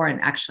sit for and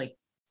actually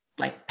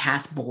like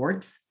pass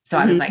boards. So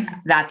I was like,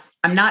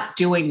 I'm not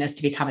doing this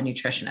to become a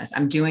nutritionist.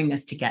 I'm doing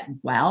this to get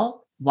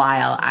well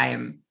while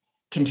I'm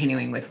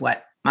continuing with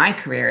what my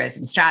career is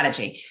in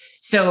strategy.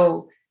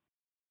 So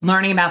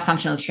learning about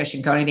functional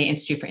nutrition, going to the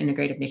Institute for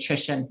Integrative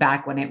Nutrition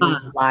back when it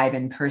was live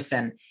in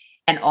person,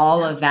 and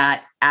all of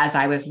that, as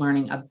I was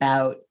learning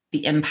about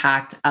the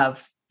impact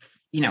of,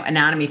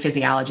 anatomy,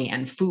 physiology,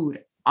 and food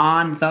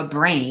on the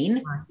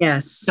brain.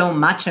 Yes. So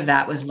much of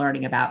that was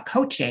learning about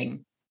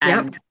coaching,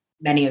 and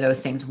many of those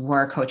things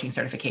were coaching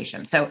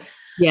certification. So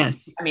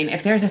Yes. I mean,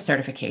 if there's a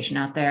certification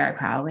out there, I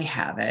probably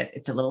have it.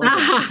 It's a little,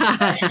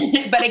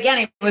 but again,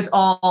 it was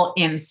all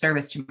in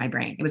service to my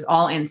brain. It was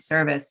all in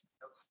service.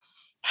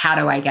 How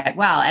do I get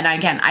well? And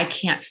again, I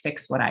can't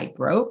fix what I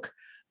broke,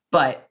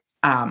 but,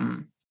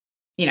 yes,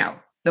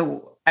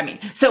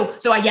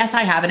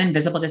 I have an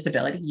invisible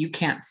disability. You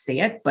can't see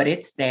it, but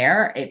it's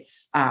there.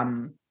 It's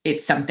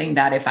something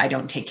that if I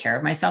don't take care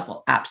of myself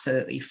will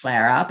absolutely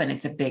flare up. And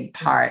it's a big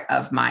part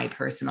of my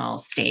personal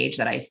stage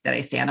that I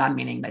stand on,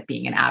 meaning like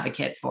being an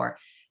advocate for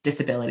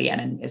disability and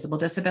invisible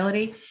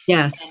disability.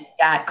 Yes. And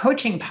that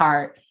coaching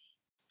part,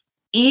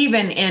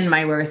 even in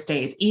my worst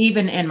days,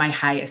 even in my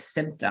highest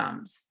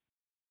symptoms,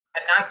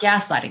 I'm not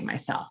gaslighting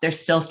myself. There's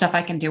still stuff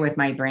I can do with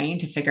my brain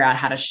to figure out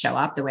how to show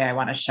up the way I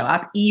want to show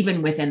up,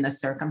 even within the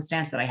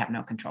circumstance that I have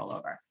no control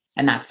over.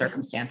 And that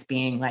circumstance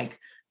being like,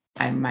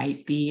 I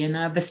might be in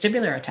a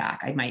vestibular attack.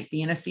 I might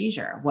be in a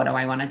seizure. What do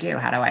I want to do?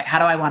 How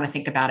do I want to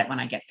think about it when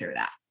I get through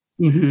that?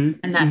 Mm-hmm.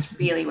 And that's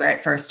really where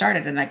it first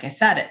started. And like I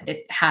said,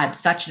 it had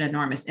such an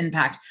enormous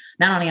impact,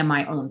 not only on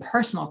my own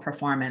personal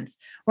performance,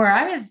 where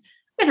I was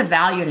a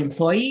valued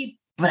employee,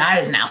 but I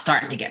was now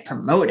starting to get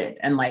promoted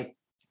and like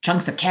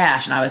chunks of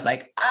cash. And I was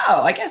like,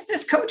 oh, I guess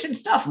this coaching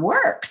stuff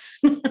works.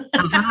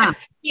 Uh-huh.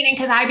 Meaning,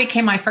 because I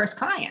became my first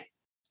client.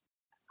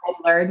 I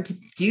learned to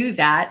do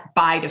that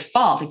by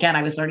default. Again,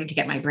 I was learning to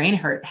get my brain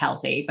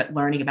healthy, but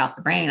learning about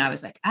the brain, I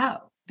was like, oh,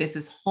 this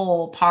is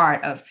whole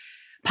part of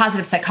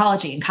positive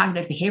psychology and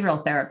cognitive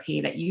behavioral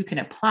therapy that you can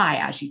apply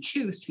as you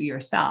choose to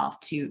yourself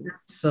to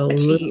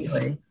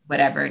achieve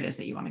whatever it is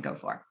that you want to go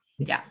for.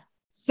 Yeah.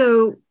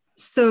 So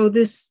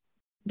this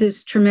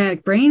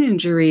traumatic brain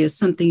injury is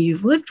something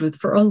you've lived with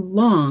for a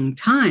long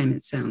time,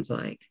 it sounds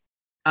like.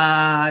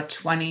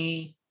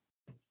 20.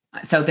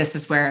 So this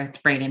is where the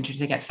brain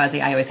injuries get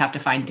fuzzy. I always have to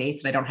find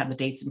dates and I don't have the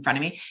dates in front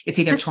of me. It's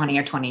either 20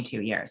 or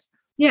 22 years.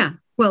 Yeah.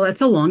 Well,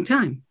 that's a long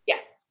time. Yeah.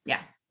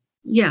 Yeah.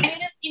 Yeah. And it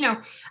is,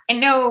 I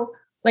know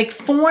like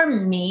for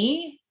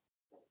me,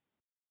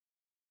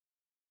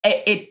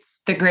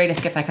 it's the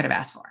greatest gift I could have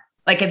asked for.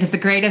 Like it's the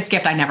greatest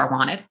gift I never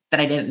wanted,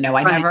 that I didn't know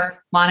I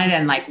never wanted.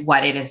 And like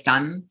what it has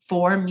done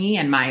for me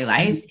in my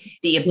life,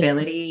 the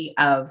ability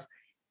of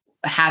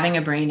having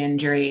a brain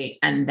injury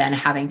and then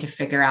having to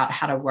figure out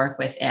how to work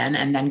within,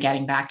 and then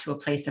getting back to a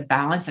place of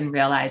balance and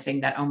realizing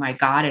that, oh my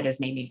God, it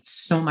has made me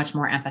so much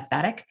more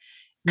empathetic,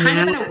 kind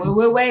of in a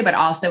woo-woo way, but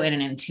also in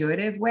an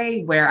intuitive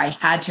way, where I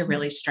had to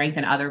really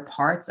strengthen other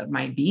parts of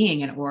my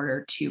being in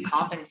order to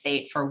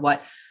compensate for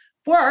what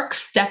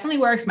definitely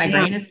works. My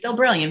brain is still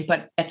brilliant,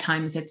 but at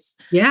times it's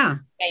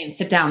saying,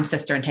 sit down,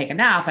 sister, and take a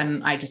nap.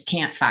 And I just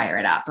can't fire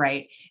it up.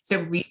 Right.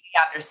 So really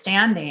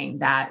understanding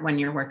that when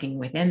you're working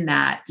within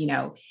that,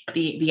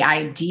 the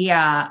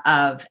idea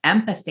of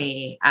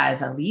empathy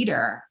as a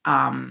leader,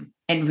 and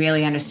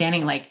really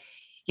understanding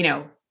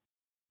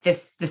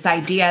this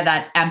idea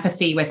that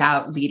empathy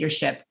without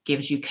leadership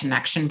gives you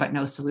connection, but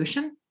no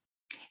solution.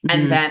 Mm-hmm.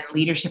 And then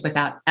leadership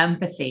without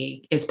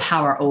empathy is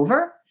power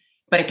over,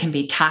 but it can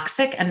be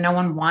toxic, and no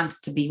one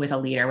wants to be with a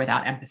leader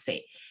without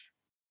empathy.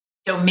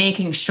 So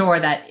making sure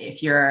that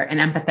if you're an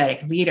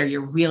empathetic leader,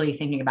 you're really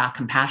thinking about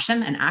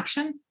compassion and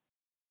action,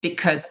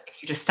 because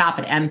if you just stop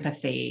at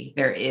empathy,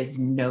 there is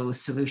no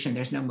solution.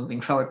 There's no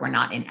moving forward. We're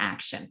not in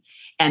action.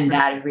 And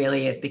that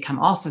really has become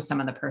also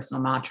some of the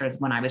personal mantras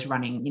when I was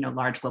running,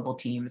 large global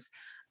teams,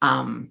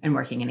 and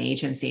working in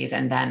agencies.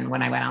 And then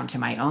when I went on to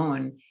my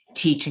own,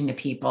 teaching the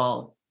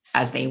people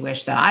as they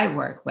wish that I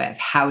work with,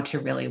 how to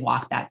really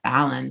walk that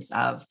balance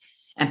of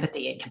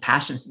empathy and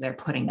compassion. So they're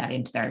putting that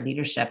into their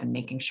leadership and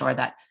making sure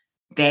that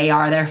they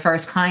are their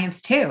first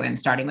clients too, and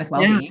starting with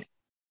well-being,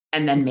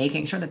 and then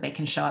making sure that they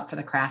can show up for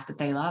the craft that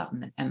they love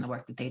and the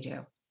work that they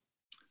do.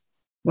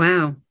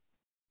 Wow.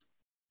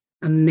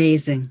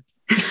 Amazing.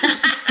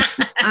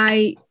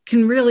 I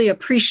can really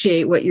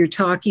appreciate what you're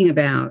talking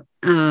about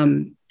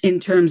in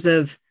terms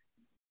of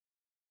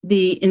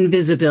the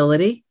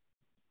invisibility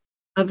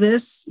of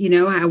this,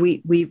 how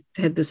we've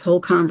had this whole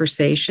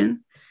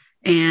conversation,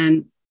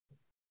 and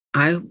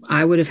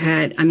I would have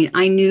had,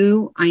 I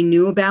knew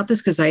about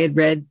this because I had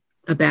read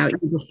about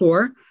you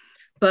before,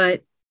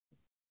 but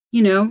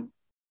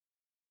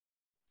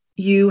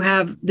you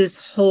have this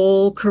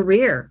whole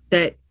career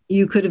that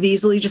you could have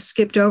easily just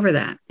skipped over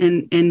that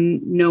and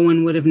no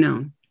one would have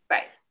known.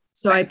 Right.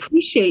 So I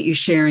appreciate you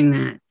sharing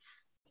that.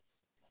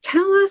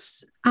 Tell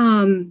us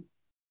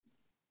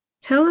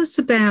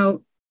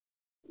about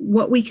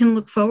what we can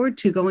look forward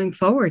to going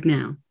forward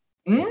now.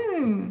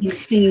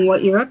 Seeing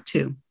what you're up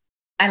to.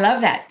 I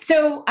love that.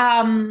 So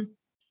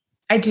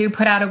I do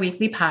put out a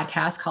weekly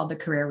podcast called The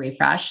Career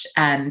Refresh,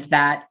 and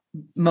that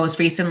most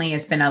recently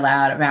has been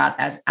allowed about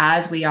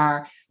as we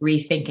are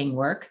rethinking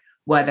work,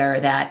 whether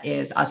that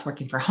is us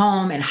working from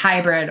home and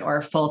hybrid or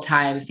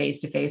full-time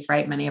face-to-face,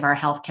 right? Many of our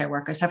healthcare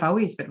workers have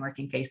always been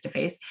working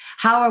face-to-face.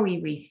 How are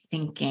we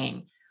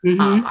rethinking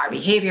our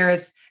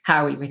behaviors?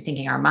 How are we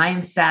rethinking our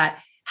mindset?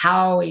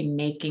 How are we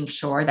making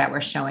sure that we're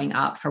showing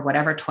up for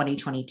whatever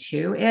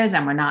 2022 is,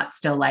 and we're not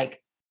still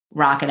like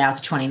rocket out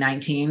to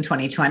 2019,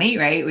 2020,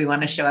 right? We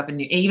want to show up,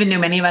 and even though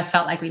many of us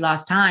felt like we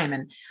lost time.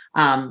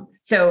 And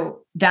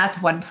so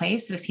that's one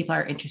place that if people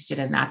are interested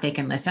in that, they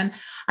can listen.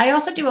 I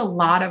also do a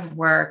lot of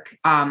work,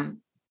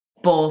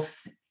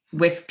 both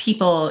with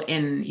people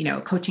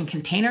in, coaching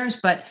containers,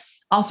 but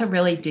also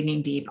really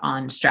digging deep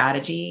on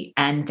strategy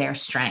and their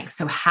strengths.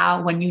 So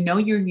when you know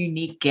your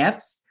unique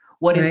gifts,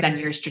 what is then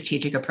your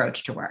strategic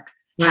approach to work?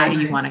 How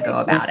do you want to go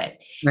about it?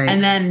 Right.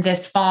 And then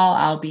this fall,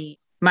 I'll be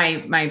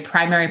my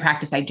primary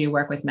practice. I do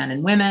work with men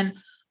and women,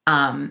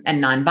 and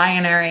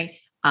non-binary.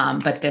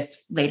 But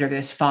later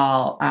this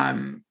fall,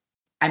 I'm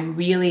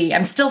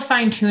still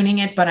fine tuning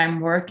it, but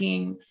I'm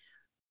working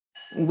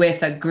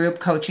with a group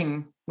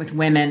coaching with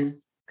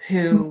women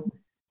who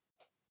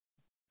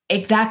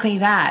exactly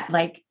that,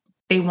 like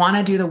they want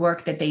to do the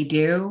work that they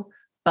do,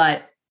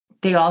 but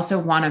they also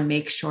want to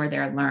make sure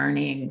they're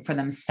learning for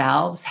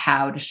themselves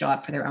how to show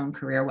up for their own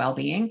career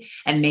well-being,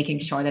 and making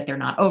sure that they're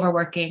not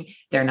overworking,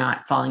 they're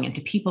not falling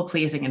into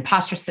people-pleasing,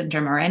 imposter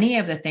syndrome, or any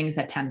of the things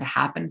that tend to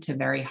happen to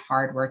very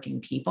hardworking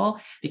people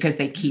because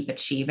they keep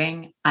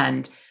achieving.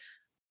 And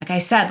like I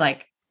said,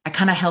 I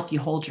kind of help you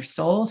hold your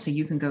soul so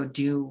you can go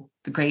do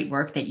the great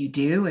work that you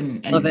do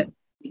and Love it.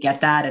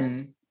 Get that.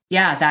 And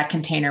that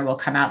container will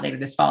come out later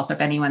this fall. So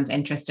if anyone's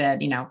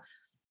interested,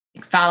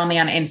 follow me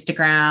on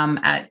Instagram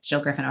at Jill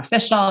Griffin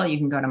Official. You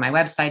can go to my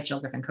website,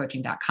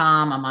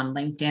 jillgriffincoaching.com. I'm on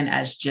LinkedIn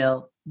as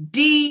Jill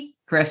D.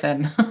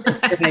 Griffin.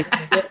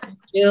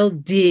 Jill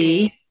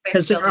D.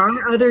 Because there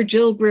are other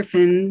Jill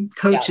Griffin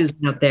coaches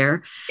out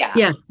there. Yeah.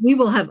 Yes, we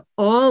will have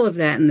all of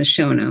that in the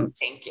show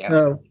notes. Thank you.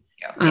 So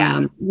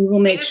we will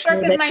make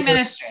sure that my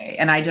ministry,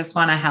 and I just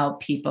want to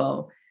help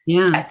people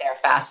get there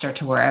faster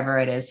to wherever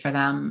it is for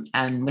them,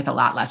 and with a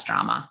lot less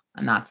drama.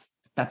 And that's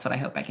what I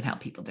hope I can help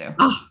people do.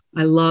 Oh,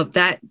 I love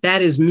that.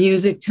 That is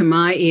music to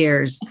my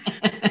ears.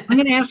 I'm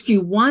going to ask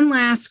you one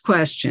last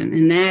question,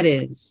 and that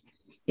is,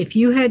 if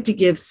you had to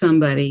give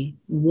somebody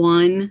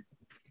one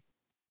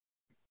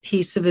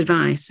piece of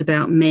advice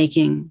about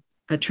making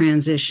a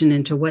transition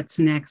into what's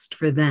next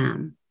for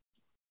them,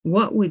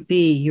 what would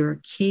be your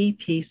key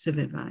piece of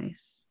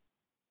advice?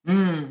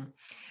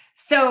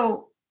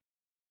 So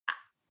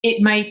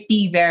it might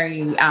be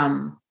it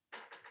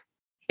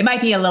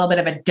might be a little bit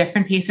of a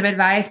different piece of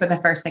advice, but the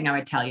first thing I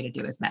would tell you to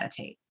do is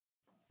meditate.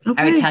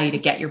 Okay. I would tell you to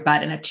get your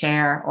butt in a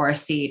chair or a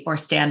seat or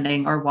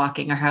standing or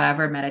walking or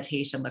however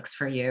meditation looks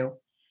for you.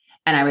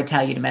 And I would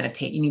tell you to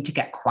meditate. You need to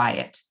get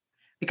quiet,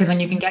 because when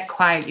you can get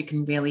quiet, you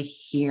can really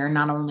hear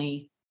not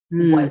only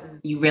what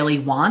you really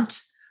want,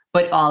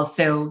 but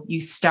also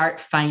you start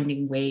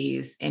finding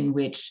ways in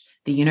which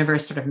the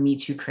universe sort of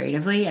meets you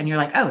creatively. And you're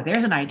like, oh,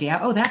 there's an idea.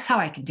 Oh, that's how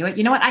I can do it.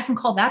 You know what? I can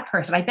call that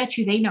person. I bet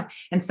you they know.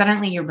 And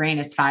suddenly your brain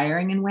is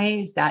firing in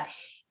ways that,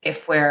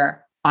 if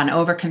we're on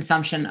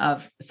overconsumption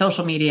of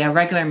social media,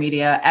 regular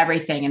media,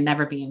 everything, and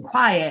never being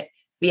quiet,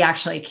 we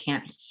actually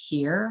can't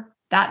hear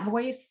that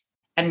voice.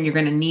 And you're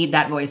going to need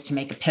that voice to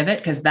make a pivot,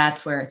 because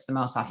that's where it's the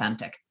most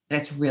authentic. And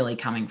it's really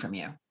coming from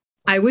you.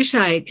 I wish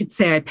I could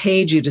say I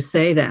paid you to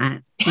say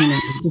that,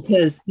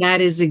 because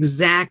that is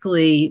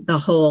exactly the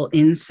whole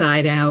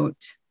inside out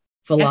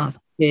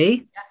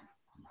philosophy,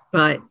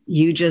 but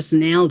you just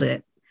nailed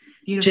it.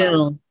 Beautiful.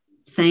 Jill,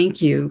 thank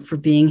you for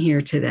being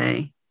here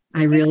today.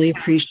 I really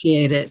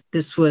appreciate it.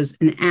 This was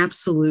an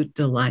absolute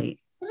delight.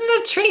 This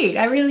is a treat.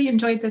 I really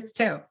enjoyed this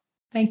too.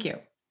 Thank you.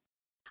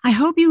 I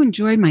hope you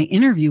enjoyed my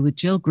interview with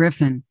Jill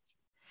Griffin.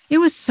 It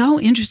was so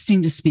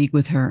interesting to speak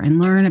with her and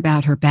learn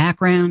about her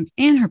background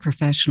and her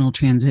professional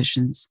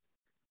transitions.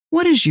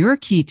 What is your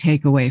key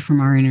takeaway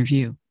from our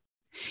interview?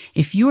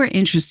 If you are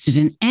interested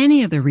in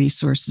any of the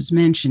resources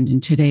mentioned in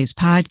today's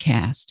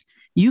podcast,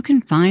 you can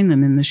find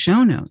them in the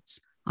show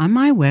notes on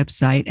my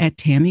website at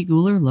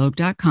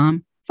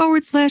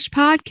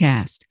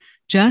tammygoolerloeb.com/podcast.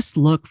 Just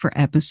look for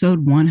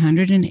episode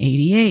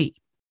 188.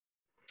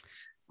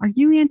 Are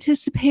you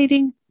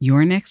anticipating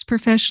your next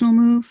professional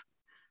move?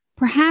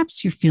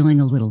 Perhaps you're feeling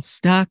a little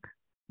stuck,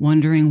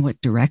 wondering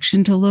what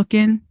direction to look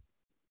in.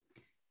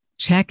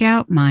 Check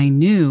out my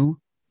new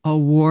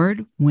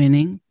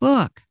award-winning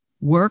book,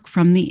 Work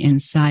from the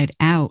Inside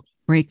Out: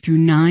 Break Through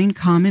 9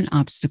 Common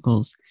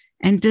Obstacles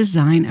and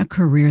Design a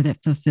Career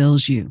That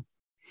Fulfills You.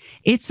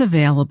 It's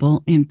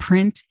available in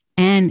print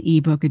and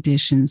ebook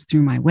editions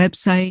through my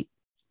website,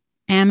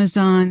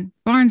 Amazon,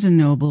 Barnes &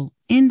 Noble,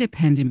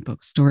 independent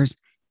bookstores,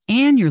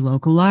 and your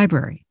local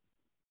library.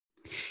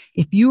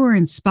 If you were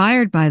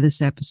inspired by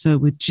this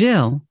episode with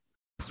Jill,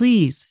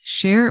 please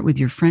share it with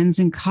your friends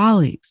and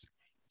colleagues.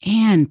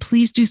 And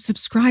please do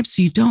subscribe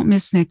so you don't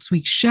miss next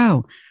week's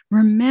show.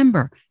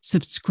 Remember,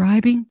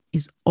 subscribing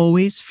is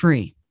always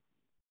free.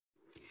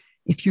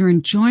 If you're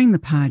enjoying the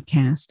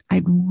podcast,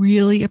 I'd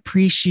really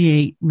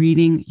appreciate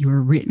reading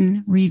your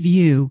written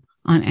review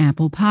on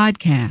Apple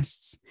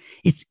Podcasts.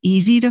 It's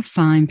easy to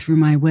find through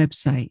my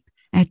website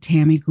at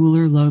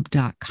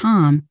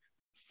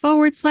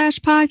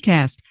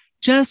tammygoolerloeb.com/podcast.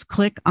 Just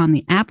click on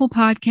the Apple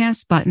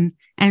Podcast button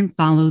and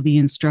follow the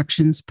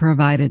instructions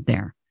provided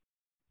there.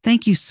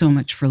 Thank you so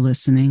much for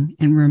listening.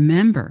 And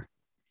remember,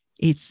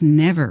 it's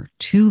never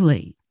too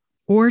late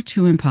or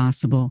too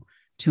impossible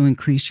to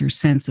increase your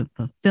sense of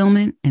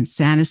fulfillment and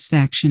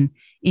satisfaction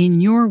in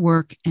your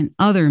work and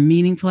other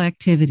meaningful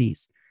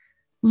activities?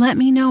 Let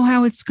me know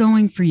how it's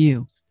going for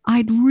you.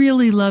 I'd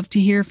really love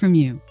to hear from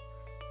you.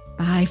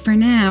 Bye for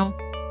now.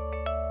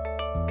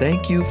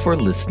 Thank you for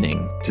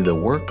listening to the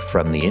Work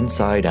from the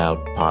Inside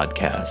Out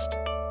podcast.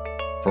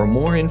 For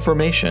more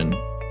information,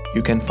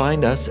 you can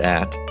find us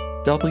at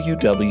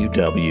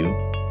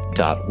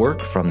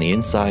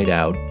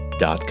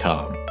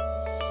www.workfromtheinsideout.com.